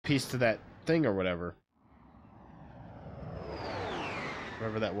piece to that thing or whatever.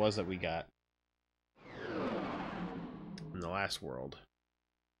 Whatever that was that we got in the last world.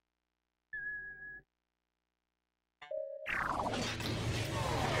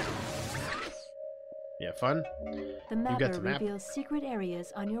 Yeah, fun. The mapper reveals secret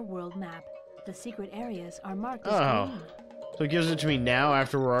areas on your world map. The secret areas are marked as green. So it gives it to me now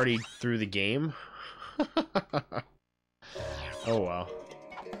after we're already through the game? Oh well.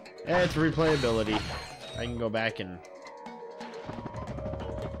 Yeah, it's replayability. I can go back and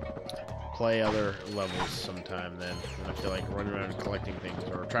play other levels sometime then. When I feel like running around and collecting things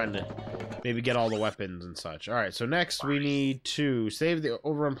or trying to maybe get all the weapons and such. Alright, so next we need to save the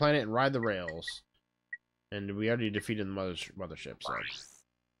overrun planet and ride the rails. And we already defeated the mothership, so...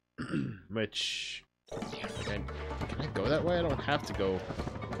 Which... Can I go that way? I don't have to go...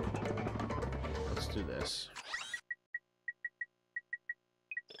 Let's do this.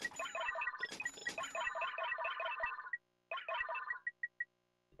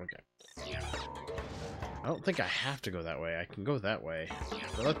 Okay. I don't think I have to go that way. I can go that way.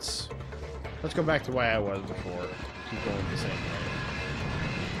 So let's go back to the way I was before. Keep going the same way.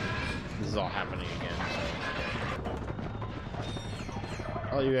 This is all happening again, so...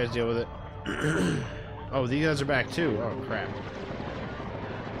 I'll let you guys deal with it. Oh, these guys are back too. Oh, crap.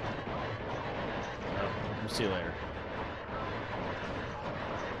 Well, we'll see you later.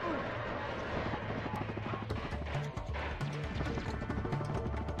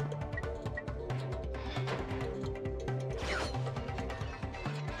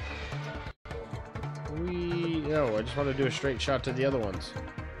 No, I just want to do a straight shot to the other ones.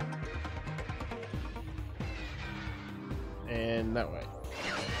 And that way.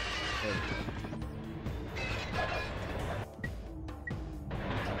 There we go.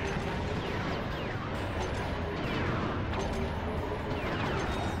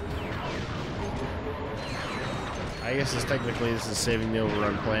 I guess this technically this is saving the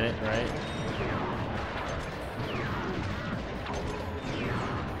overrun planet, right?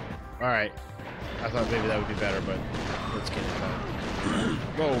 Alright. I thought maybe that would be better, but let's get it done.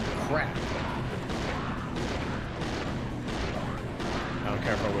 Whoa, crap. I don't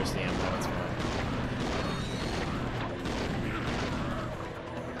care if I waste the ammo, that's fine.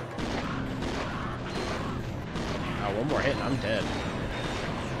 Oh, one more hit and I'm dead.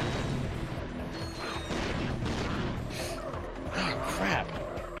 Oh, crap.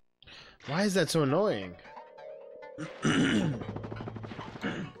 Why is that so annoying?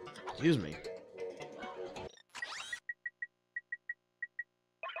 Excuse me.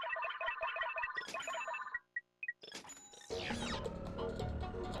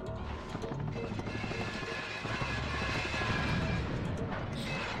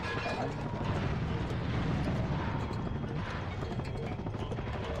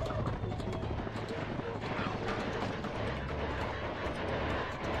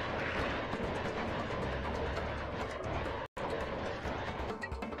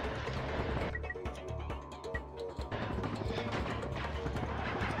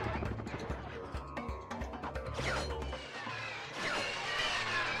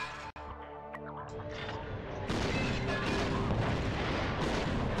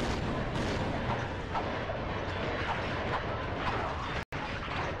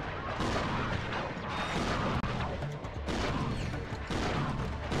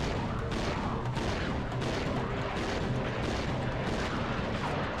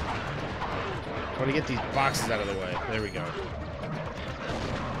 I want to get these boxes out of the way. There we go.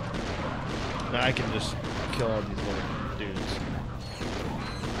 Now I can just kill all these little dudes.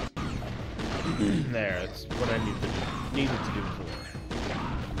 There, that's what I needed to do before.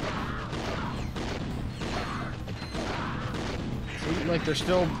 Seems like they're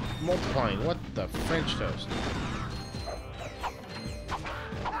still multiplying. What the French toast?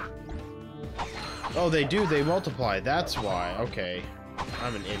 Oh, they do. They multiply. That's why. Okay.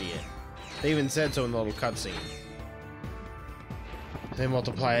 I'm an idiot. They even said so in the little cutscene. They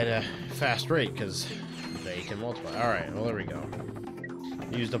multiply at a fast rate because they can multiply. Alright, well there we go.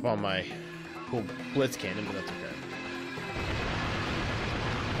 Used up all my cool blitz cannon, but that's okay.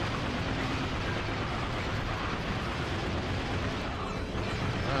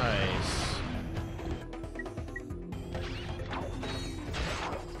 Nice.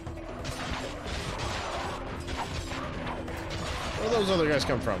 Where those other guys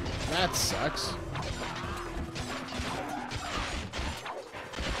come from? That sucks.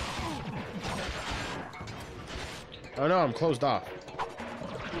 Oh no, I'm closed off.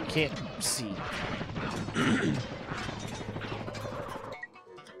 Can't see.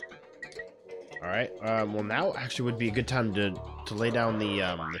 Alright, well now actually would be a good time to to lay down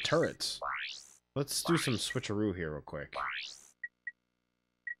the turrets. Let's do some switcheroo here real quick.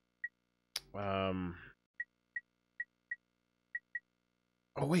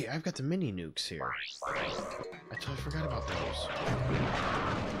 Oh wait, I've got the mini nukes here. I totally forgot about those.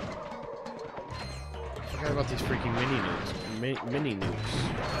 Forgot about these freaking mini nukes. Mini nukes.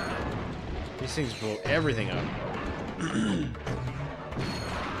 These things blow everything up.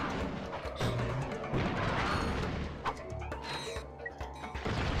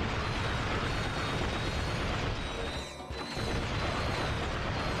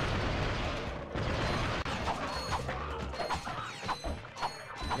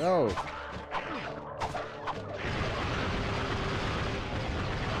 No.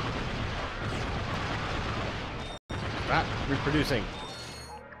 Stop reproducing.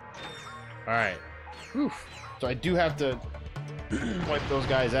 Alright. So I do have to wipe those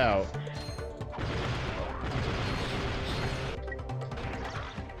guys out.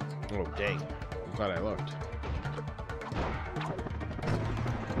 Oh, dang. I'm glad I looked.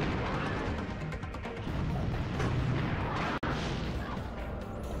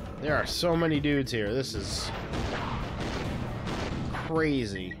 There are so many dudes here. This is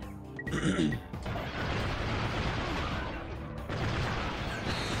crazy.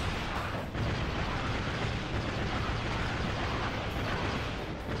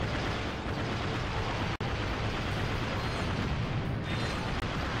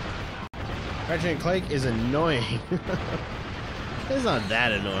 Ratchet and Clank is annoying. It's not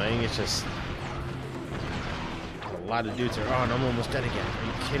that annoying. It's just a lot of dudes here. Oh, and I'm almost dead again. Are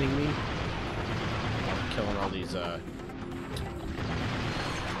you kidding me? I'm killing all these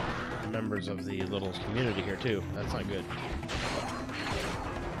members of the little community here too. That's not good.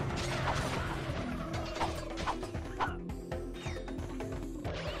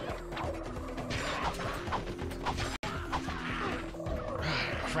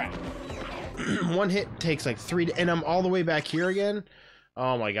 Crap. One hit takes like 3 and I'm all the way back here again.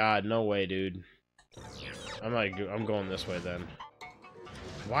 Oh my god, no way, dude. I'm going this way then.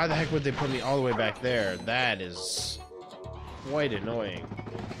 Why the heck would they put me all the way back there? That is quite annoying.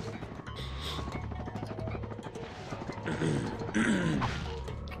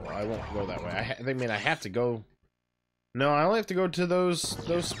 Well, I won't go that way. I mean, I have to go. No, I only have to go to those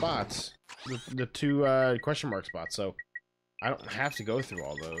spots, the two question mark spots. So I don't have to go through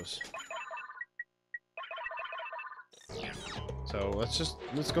all those. So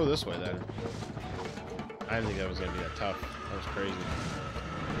let's go this way then. I didn't think that was gonna be that tough. That was crazy.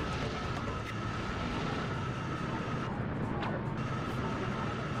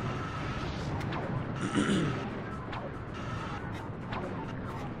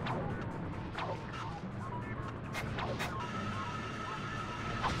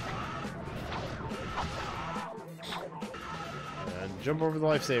 And jump over the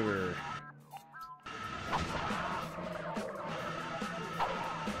lifesaver.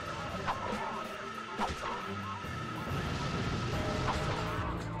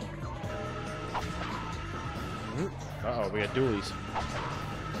 Uh-oh, we got dualies.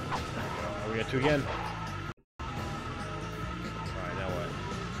 Oh, we got two again. Alright, now what?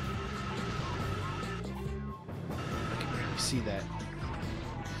 I can barely see that.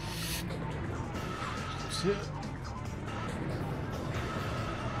 See it?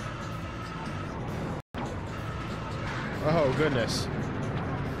 Oh, goodness.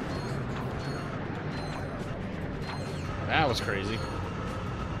 That was crazy.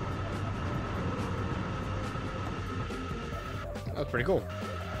 That was pretty cool.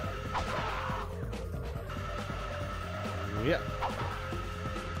 Yeah.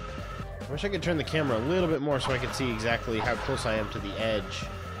 I wish I could turn the camera a little bit more so I could see exactly how close I am to the edge.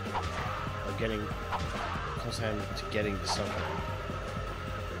 Or getting close I am to getting to something.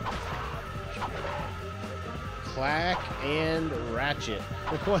 Clack and Ratchet.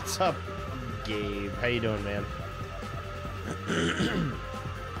 What's up, Gabe? How you doing, man?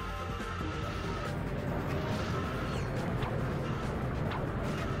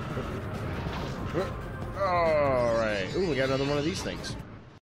 Alright. Ooh, we got another one of these things.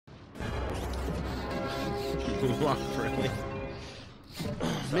 Really?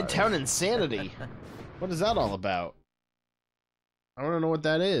 Midtown Insanity. What is that all about? I want to know what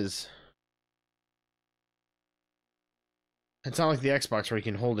that is. It's not like the Xbox where you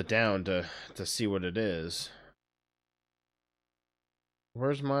can hold it down to see what it is.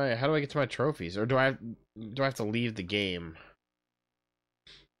 Where's my... How do I get to my trophies? Or do I have to leave the game?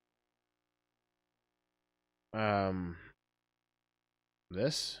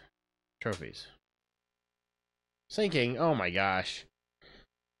 This? Trophies. Sinking. Oh my gosh.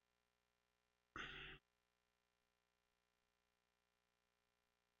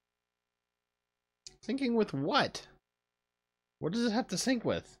 Syncing with what? What does it have to sync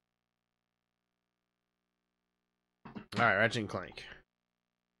with? Alright, Ratchet and Clank.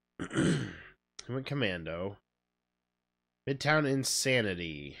 We went Commando. Midtown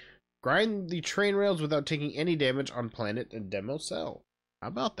Insanity. Grind the train rails without taking any damage on planet and demo cell. How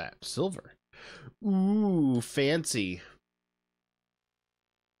about that? Silver. Ooh, fancy.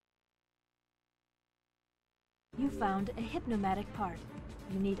 You found a hypnomatic part.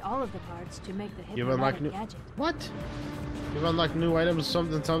 You need all of the parts to make the You've unlocked hypnomatic gadget. What? You've unlocked new items,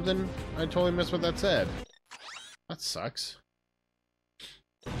 something, something? I totally missed what that said. That sucks.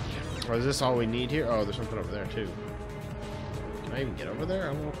 Or is this all we need here? Oh, there's something over there, too. Can I even get over there?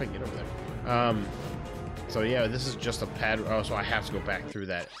 I don't know if I can get over there. So yeah, this is just a pad. Oh, so I have to go back through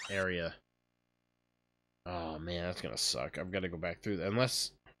that area. Oh, man, that's gonna suck. I've got to go back through that.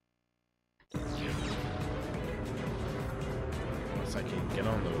 Unless I can get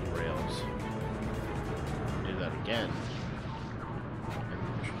on those rails. Do that again.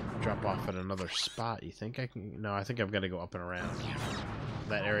 And drop off at another spot. You think I can? No, I think I've got to go up and around.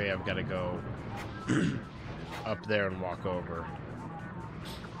 That area I've got to go up there and walk over.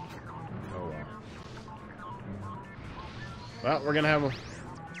 Oh well. Well, we're gonna have a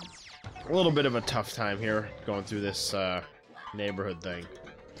little bit of a tough time here going through this neighborhood thing.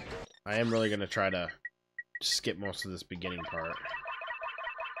 I am really gonna try to skip most of this beginning part.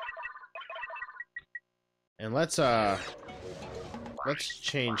 And let's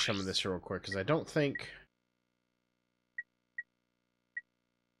change some of this real quick, because I don't think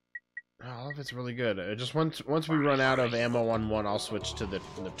all of it's really good. Just once we run out of ammo on one, I'll switch to the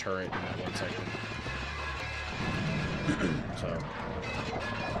turret in that 1 second. So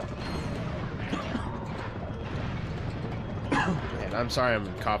and I'm sorry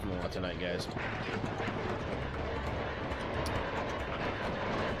I'm coughing a lot tonight, guys.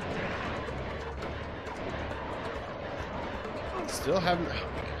 Still have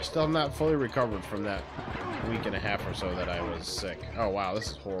not fully recovered from that week and a half or so that I was sick. Oh wow, this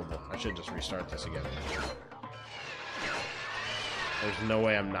is horrible. I should just restart this again. There's no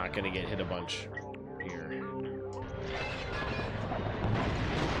way I'm not gonna get hit a bunch here.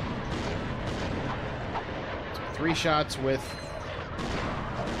 So 3 shots with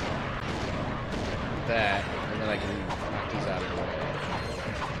that, and then I can knock these out of the way.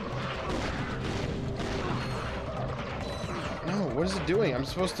 No, what is it doing? I'm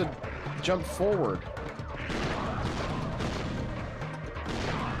supposed to jump forward.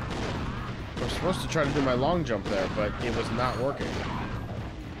 I was supposed to try to do my long jump there, but it was not working.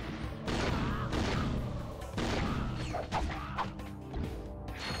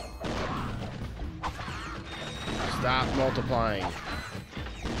 Stop multiplying.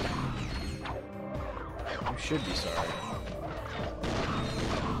 You should be sorry.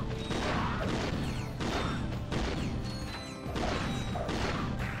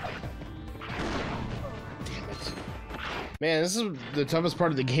 Man, this is the toughest part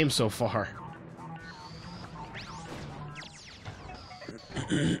of the game so far.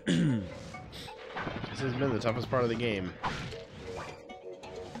 This has been the toughest part of the game.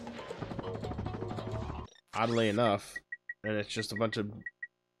 Oddly enough. And it's just a bunch of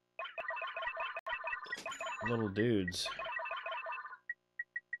little dudes.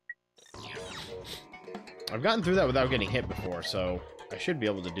 I've gotten through that without getting hit before, so I should be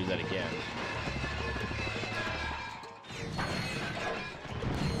able to do that again.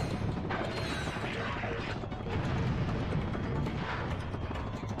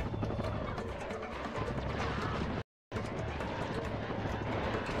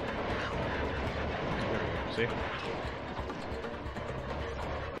 See?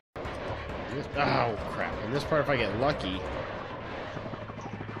 Oh, crap. In this part, if I get lucky...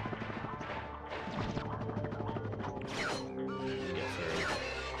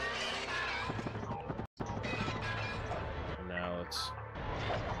 Now let's...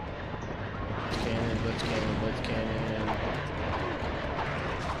 Blitz cannon.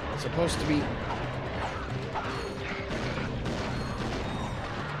 It's supposed to be...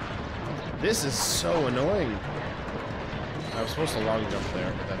 This is so annoying. I was supposed to long jump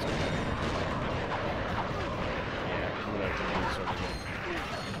there, but that's okay. Yeah, I'm gonna have to do this over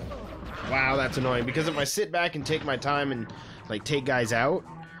again. Wow, that's annoying, because if I sit back and take my time and like take guys out,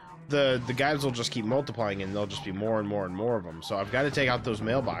 the guys will just keep multiplying and there'll just be more and more and more of them. So I've got to take out those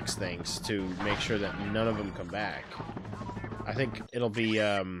mailbox things to make sure that none of them come back. I think it'll be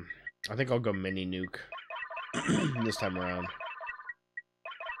I think I'll go mini nuke this time around.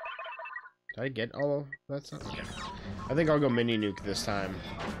 Did I get all of that stuff? Okay. I think I'll go mini nuke this time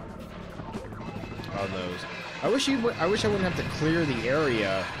on those. I wish I wouldn't have to clear the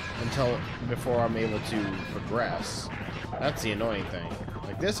area before I'm able to progress. That's the annoying thing.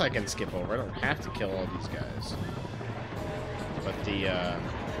 Like this I can skip over. I don't have to kill all these guys. But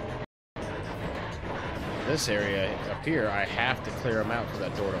this area up here, I have to clear them out for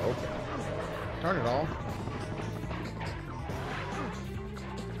that door to open. Darn it all.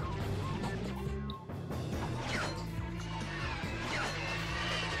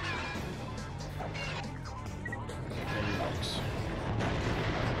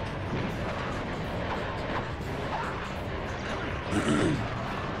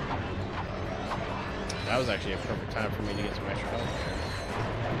 That was actually a perfect time for me to get some extra health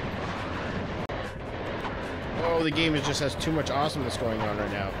there. Oh, the game just has too much awesomeness going on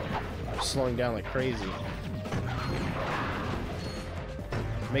right now. I'm slowing down like crazy.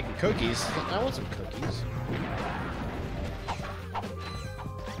 Making cookies? I want some cookies.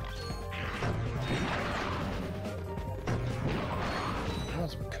 I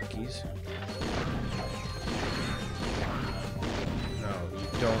want some cookies. No, you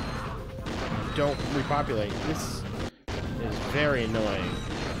don't repopulate. This is very annoying.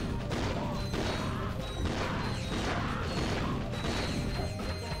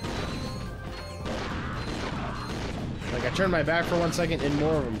 Like, I turn my back for 1 second and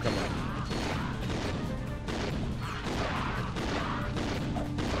more of them come up.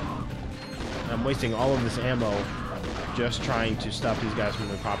 I'm wasting all of this ammo just trying to stop these guys from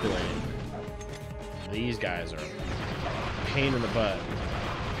repopulating. These guys are a pain in the butt.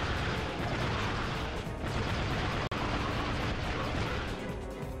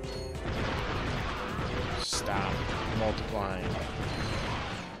 Stop multiplying.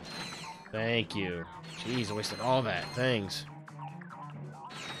 Thank you. Jeez, I wasted all that. Thanks.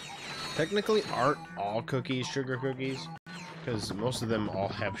 Technically, aren't all cookies sugar cookies? Because most of them all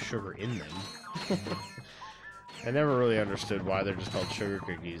have sugar in them. I never really understood why they're just called sugar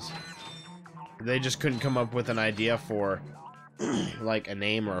cookies. They just couldn't come up with an idea for, like, a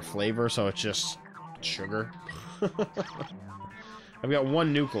name or a flavor, so it's just sugar. I've got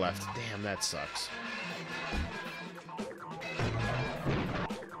 1 nuke left. Damn, that sucks.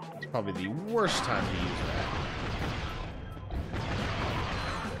 It's probably the worst time to use that.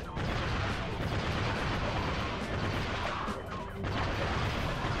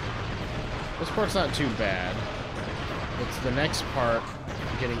 This part's not too bad. It's the next part,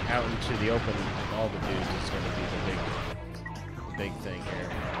 getting out into the open with all the dudes, is going to be the big thing here.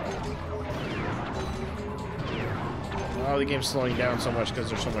 Oh, the game's slowing down so much because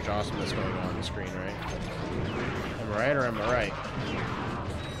there's so much awesomeness going on the screen, right? Am I right or am I right?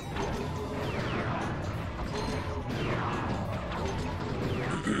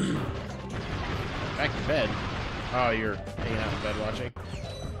 Back to bed. Oh, you're hanging out in bed watching?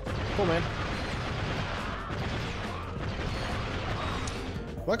 Cool, man.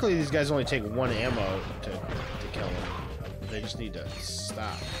 Luckily, these guys only take 1 ammo to kill them. They just need to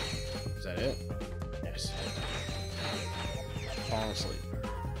stop. Is that it? Yes. Fall asleep.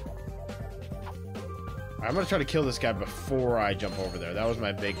 I'm gonna try to kill this guy before I jump over there. That was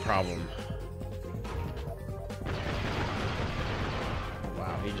my big problem.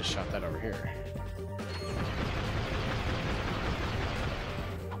 Wow, he just shot that over here.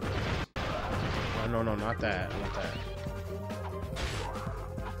 Oh, no, not that. Not that.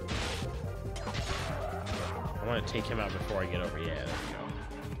 I want to take him out before I get over. Yeah, there we go.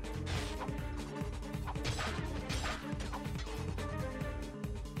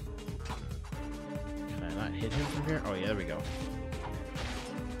 Can I not hit him from here? Oh, yeah, there we go.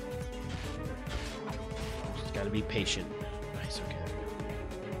 Just gotta be patient. Nice, okay, there we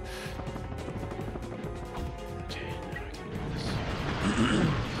go. Okay, now I can do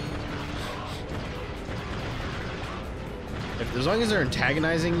this. As long as they're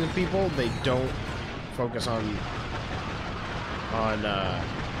antagonizing the people, they don't focus on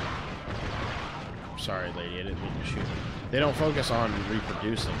sorry, lady, I didn't mean to shoot. They don't focus on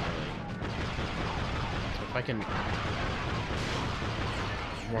reproducing, really. So if I can...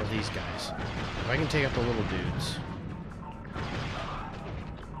 More of these guys. If I can take out the little dudes.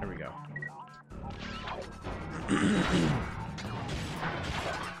 There we go.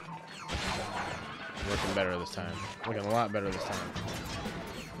 Looking better this time. Looking a lot better this time.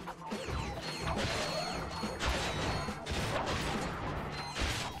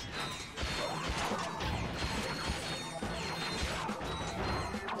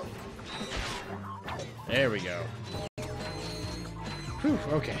 There we go. Whew,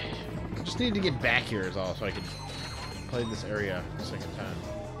 okay. Just need to get back here is all, so I can play this area a second time.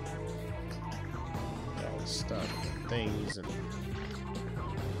 Got all this stuff and things and...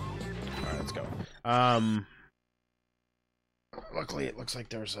 Alright, let's go. Luckily, it looks like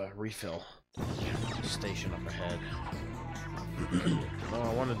there's a refill station up ahead. Oh,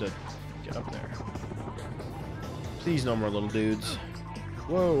 I wanted to get up there. Please, no more little dudes.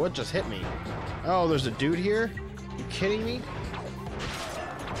 Whoa, what just hit me? Oh, there's a dude here? You kidding me?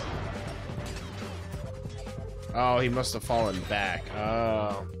 Oh, he must have fallen back.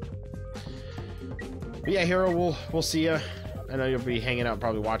 Oh. But yeah, Hero, we'll see ya. I know you'll be hanging out,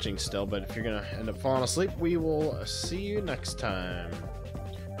 probably watching still, but if you're gonna end up falling asleep, we will see you next time.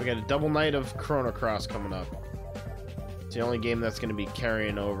 We got a double night of Chrono Cross coming up. It's the only game that's gonna be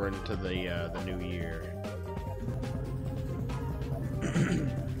carrying over into the new year.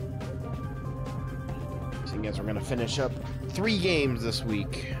 So I guess we're gonna finish up 3 games this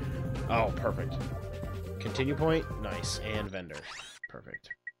week. Oh, perfect. Continue point, nice, and vendor, perfect.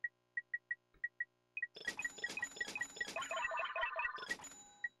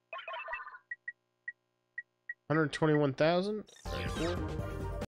 $121,000.